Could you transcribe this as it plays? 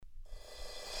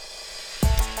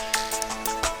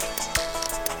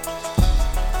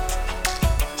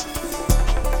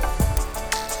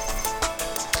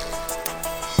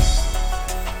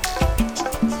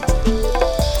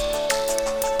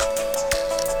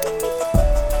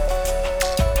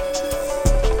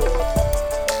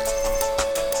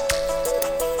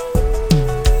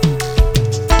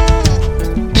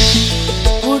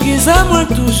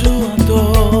moi toujours en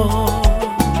tort.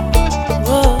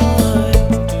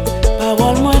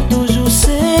 Parole moi toujours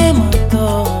c'est mon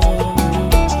tort.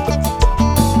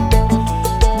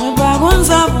 Moi pas bon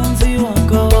ça bon dire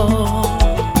encore.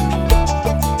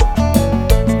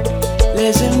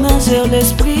 Les émotions sur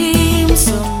l'esprit me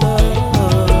sont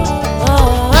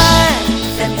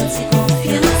Fais-moi si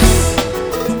confiance,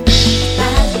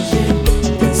 pas juger,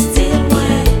 de style moi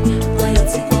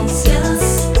si conscience,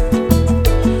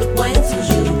 moi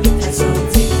toujours fais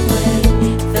sortir moi.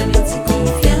 Fais-moi si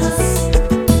confiance,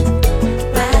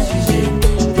 pas juger,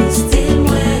 de style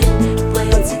moi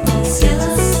si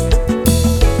conscience,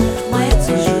 moi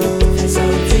toujours fais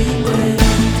sortir moi.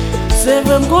 c'est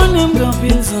vrai qu'on aime quand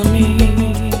pile amis.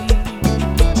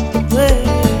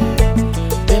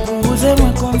 Mais pour vous c'est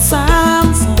moi comme ça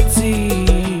me sentir.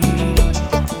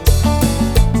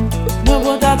 Me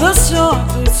porte attention à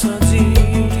tout ça dit.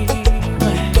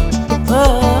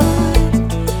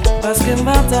 Parce que je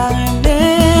vais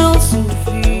t'arrêter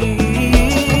souffrir.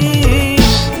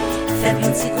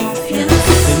 Fais-moi si confiance,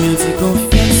 Fais-moi si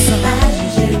confiance. pas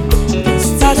juger,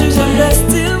 Pas juger le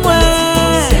style moi.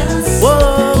 Oh, oh,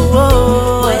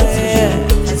 oh, moi yeah.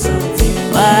 toujours fais sortir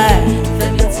moi. Ouais.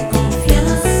 Fais-moi si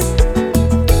confiance,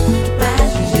 pas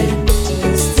juger,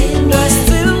 de style Le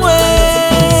style moi.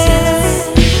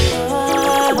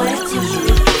 moi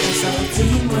toujours fais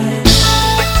sortir moi.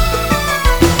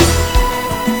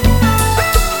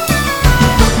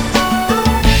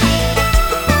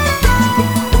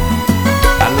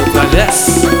 À notre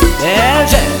geste, belle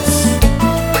geste.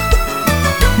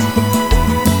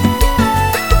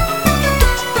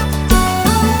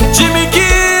 Jimmy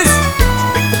Keys,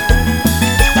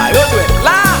 yo do it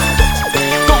live,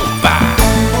 Konfyans.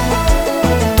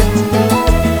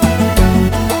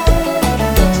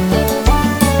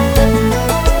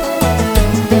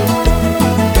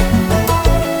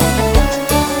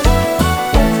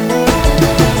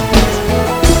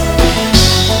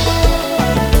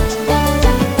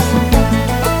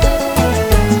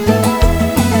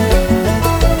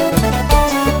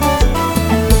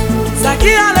 Ça qui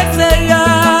à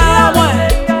l'extérieur, ouais,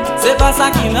 c'est pas ça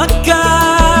qui notre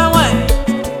cœur, ouais.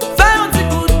 Fais un petit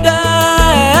coup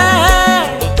d'œil,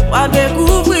 on va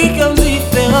découvrir comme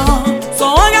différent.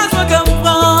 Son regard je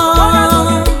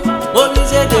comprends,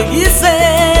 obligé de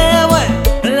glisser, ouais.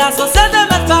 La société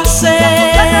m'a fâché,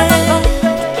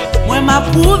 moi m'a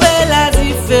prouvé la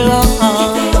différence.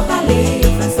 Quitter au palais,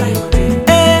 fais ça yo te.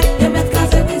 Yo met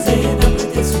casé brisé, n'a pas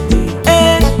te souper.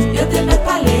 Yo te met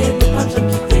palais, nous pas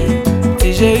jamais quitter.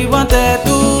 Si j'ai eu bon tête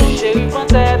tout,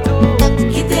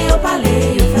 Quitter au palais,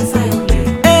 yo fais ça yo te.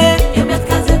 Yo met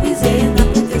casé brisé, n'a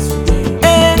pas te souper.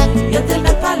 Yo te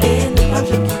met palais, nous pas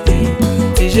jamais quitter.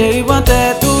 si j'ai eu bon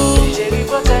tête tout.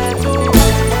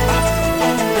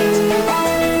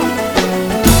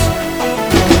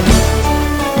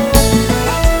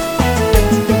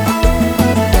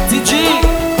 DJ,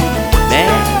 mais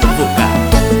vocal.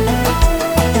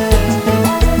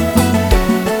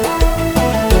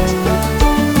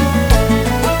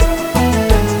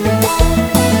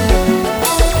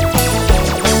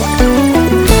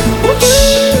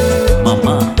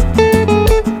 Maman,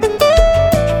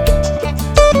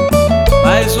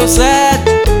 mais você,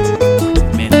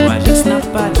 mais toi juste n'a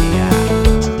pas lié.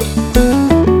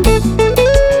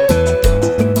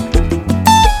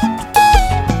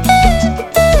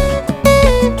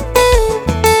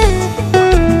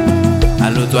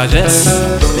 Allô toi Jess,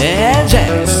 belle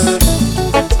Jess.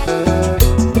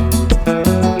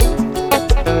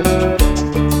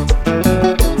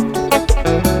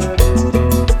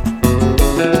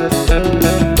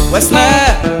 Wesley.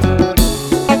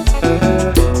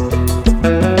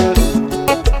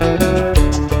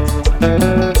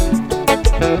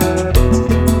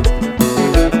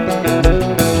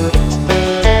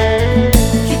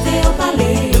 Quitter au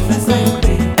palais, yo fais ça yo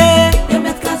te. Yo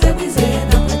met casé brisé,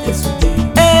 n'a pas te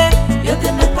souper. Yo te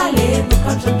met palais, nous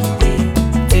pas jamais quitter.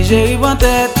 Si j'ai eu bon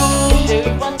tête tout,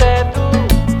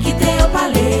 Quitter au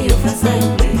palais, yo fais ça yo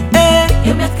te.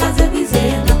 Yo met casé brisé,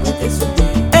 n'a pas te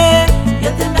souper. Yo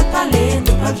te met palais,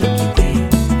 nous pas jamais quitter.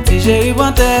 si j'ai eu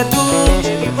bon tête tout.